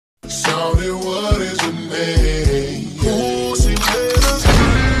Sounded, what is your name? Who she made us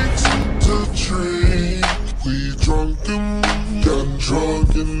drink to drink? We drunken, got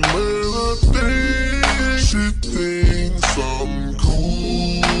drunk and made her think she thinks I'm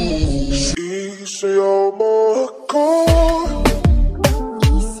cool. She say I'm a cool.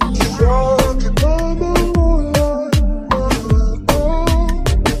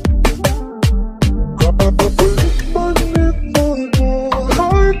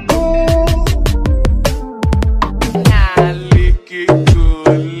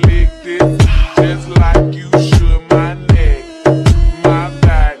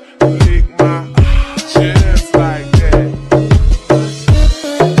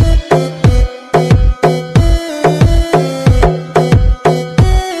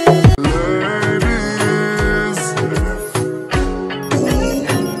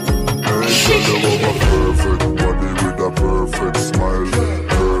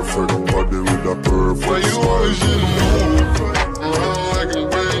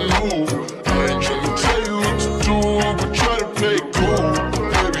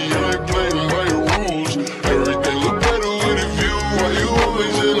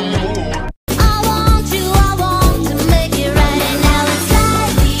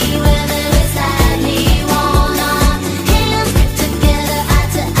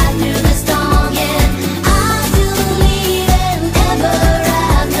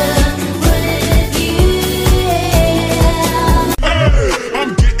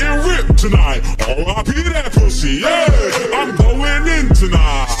 Tonight, R.I.P. that pussy, yeah. I'm going in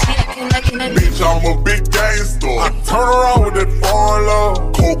tonight. Bitch, I'm a big gangster. I turn around with that foreign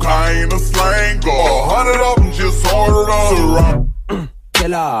love. Cocaine, a slanger. 100 of them just ordered up.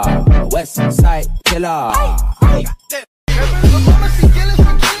 Killer, West Side Killer.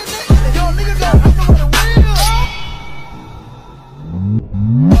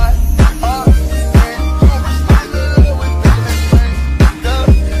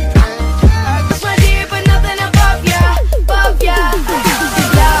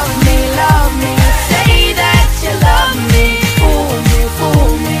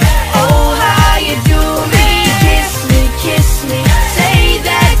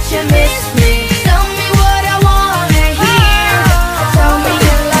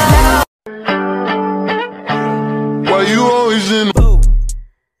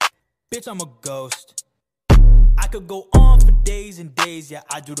 Bitch, I'm a ghost. I could go on for days and days, yeah,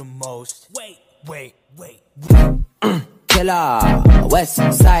 I do the most. Wait. Killer, West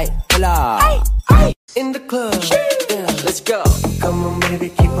Side Killer. In the club, yeah, let's go. Come on, baby,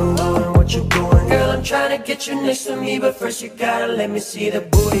 keep on going. What you doing? Girl, I'm trying to get you next to me, but first you gotta let me see the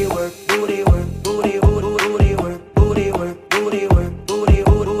booty work, booty work, booty, booty, booty work, booty work, booty work, booty,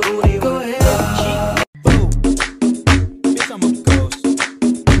 booty, booty. Go ahead. Bitch, I'm a ghost.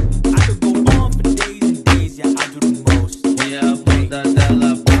 I could go on for days and days, yeah, I do the most. Yeah, bunda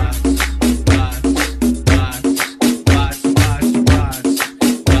dela bate,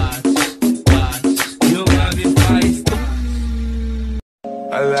 e o grave faz.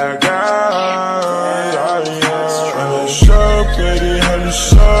 I like sharp, baby, honey,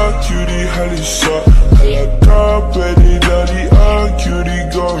 sharp, cutie, honey, sharp. I like up, baby, daddy, cutie,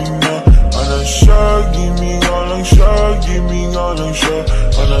 going on. And I shark, give me all on shark, give me all on shark.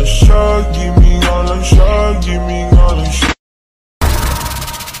 And I shark, give me all on shark, give me all on shark.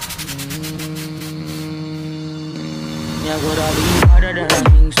 You're gonna be harder than I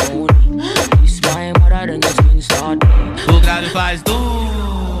think so. You smile harder than your skin start. O grave faz do.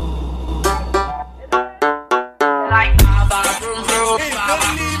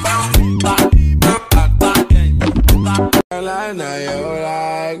 Like now you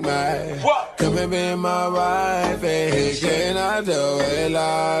like me. Come and be my wife, and can I do it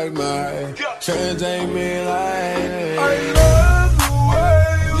like me? Can't take me like I love the way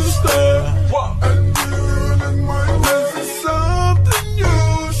you stare, and you in my face is something you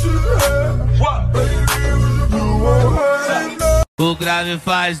should have. Baby, you won't hurt. O grave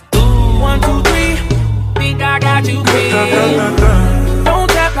faz do. 1, 2, 3. Think I got you pinned. Don't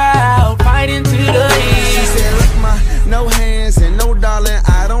tap out, fight into the end. She said, look, no hands and no darling,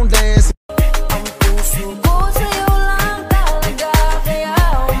 I don't dance.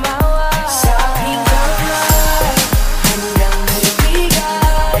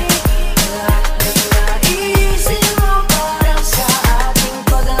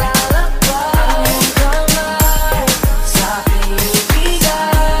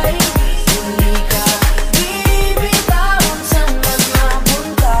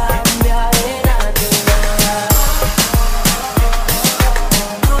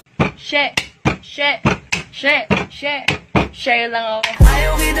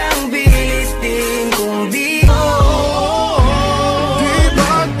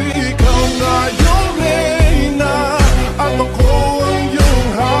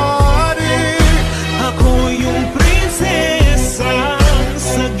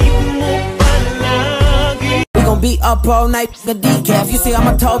 be up all night, the decaf. You see, I'm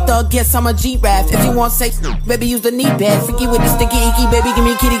a tall thug, yes, I'm a G-Rap. If you want sex, baby, use the knee pad. Freaky with the sticky icky, baby, give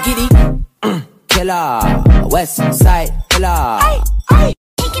me kitty kitty. Killer, West Side Killer.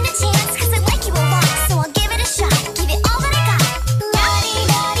 Taking a chance, cause I like you a lot, so I'll give it a shot. Give it all that I got.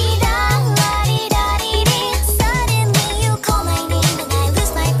 La-di-da-di-da, la-di-da-di-dee. Suddenly you call my name, and I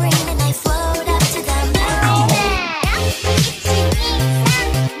lose my brain, and I float up to the moon.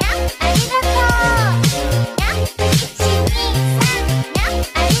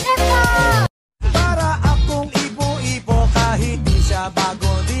 Para akong ipo-ipo kahit di siya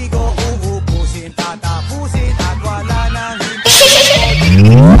bago, di ko uubusin, tatapusin at wala nang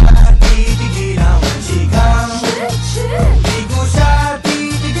titigilan when she comes. Di ko siya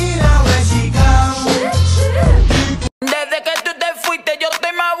titigilan when she comes. Desde que tú te fuiste, yo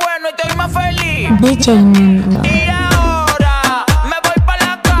estoy más bueno y estoy más feliz. DJ Y ahora me voy pa'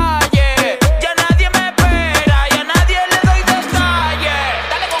 la calle. Ya nadie me espera, ya nadie le doy detalles.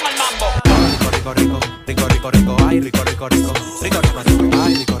 Dale con el mambo. Rico, rico, rico, rico, rico, ay, rico, rico, rico, rico, rico, rico,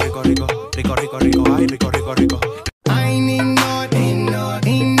 ay, rico, rico, rico, rico, rico, rico, ay, rico, rico, rico. I ain't not,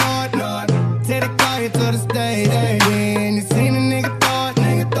 take the car here to the stage, and you seen a nigga thought,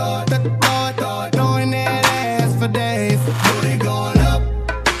 throwing that ass for days. Booty going up,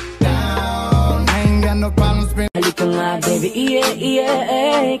 down, I ain't got no problem spending. Halika nga baby,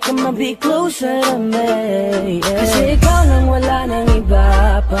 yeah, come on be closer to me, Kasi ikaw nang wala nang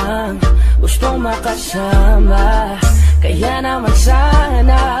iba pang gustong makasama. Kaya naman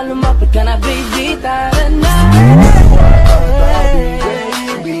sana lumapit ka na baby, tara na.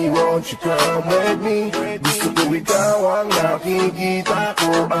 Baby, won't you come with me? Gusto ko ikaw ang nakikita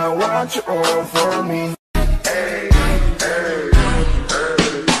ko. I want you all for me. Hey, hey, hey.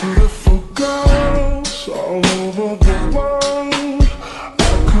 Beautiful girls all over the world. I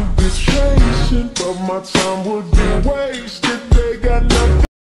could be chasing, but my time would be